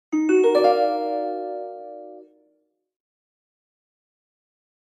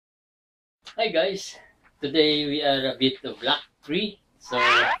Hi guys, today we are a bit of luck free, so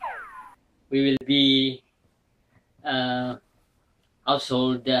we will be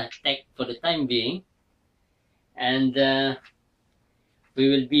household tech for the time being, and we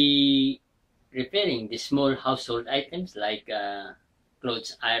will be repairing the small household items like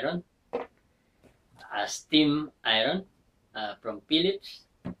clothes iron, a steam iron from Philips,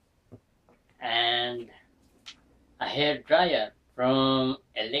 and a hair dryer from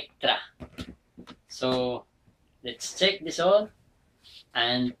Electra. So let's check this all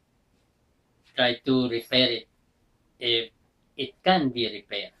and try to repair it if it can be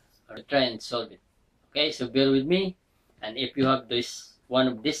repaired, or try and solve it. Okay, so bear with me, and if you have this one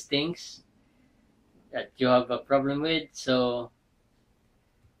of these things that you have a problem with, so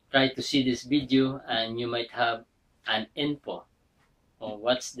try to see this video and you might have an info on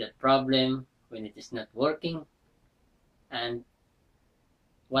what's the problem when it is not working and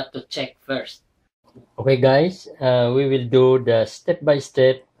what to check first. Okay guys, we will do the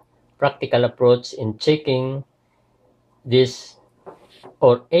step-by-step practical approach in checking this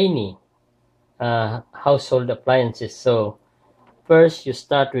or any household appliances. So first you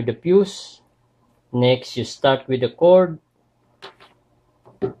start with the fuse, next you start with the cord,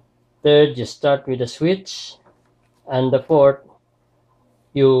 third you start with the switch, and the fourth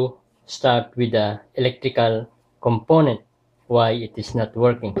you start with the electrical component, why it is not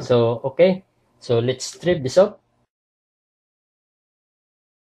working. So okay, so let's strip this off.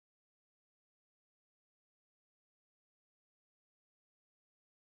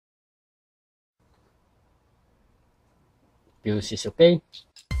 Fuse is okay.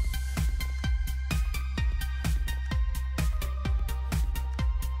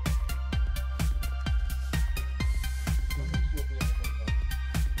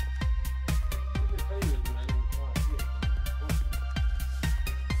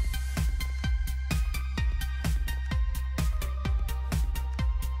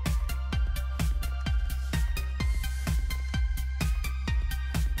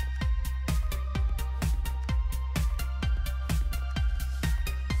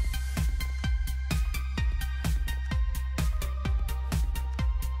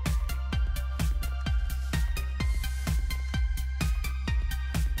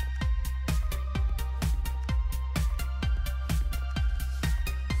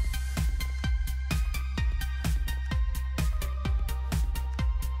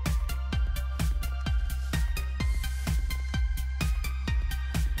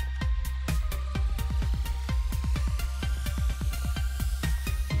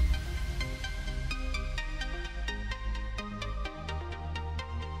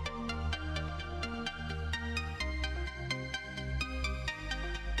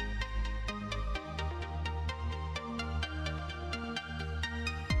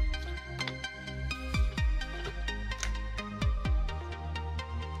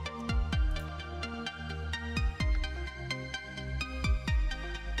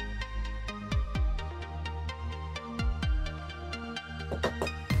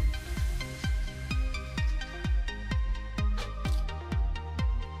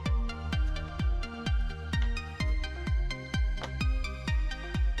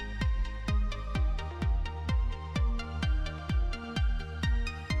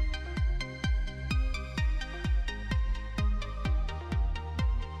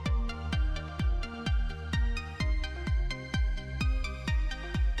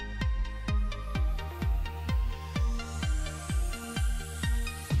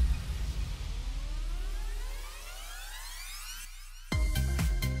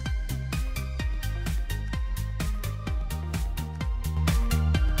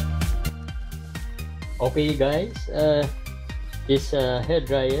 Okay guys, this hair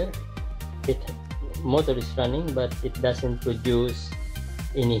dryer, it motor is running but it doesn't produce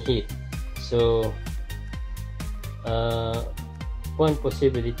any heat. So one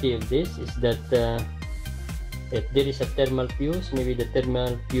possibility of this is that if there is a thermal fuse, maybe the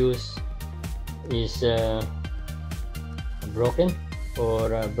thermal fuse is broken or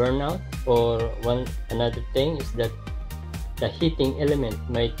burnout, or another thing is that the heating element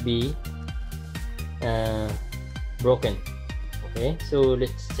might be broken. Okay, so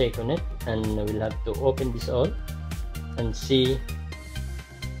let's check on it, and we'll have to open this all and see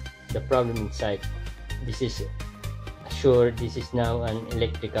the problem inside. This is sure this is now an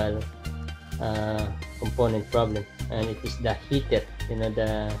electrical component problem, and it is the heater, you know,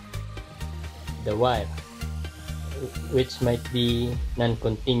 the wire, which might be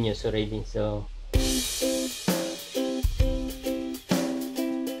non-continuous already. So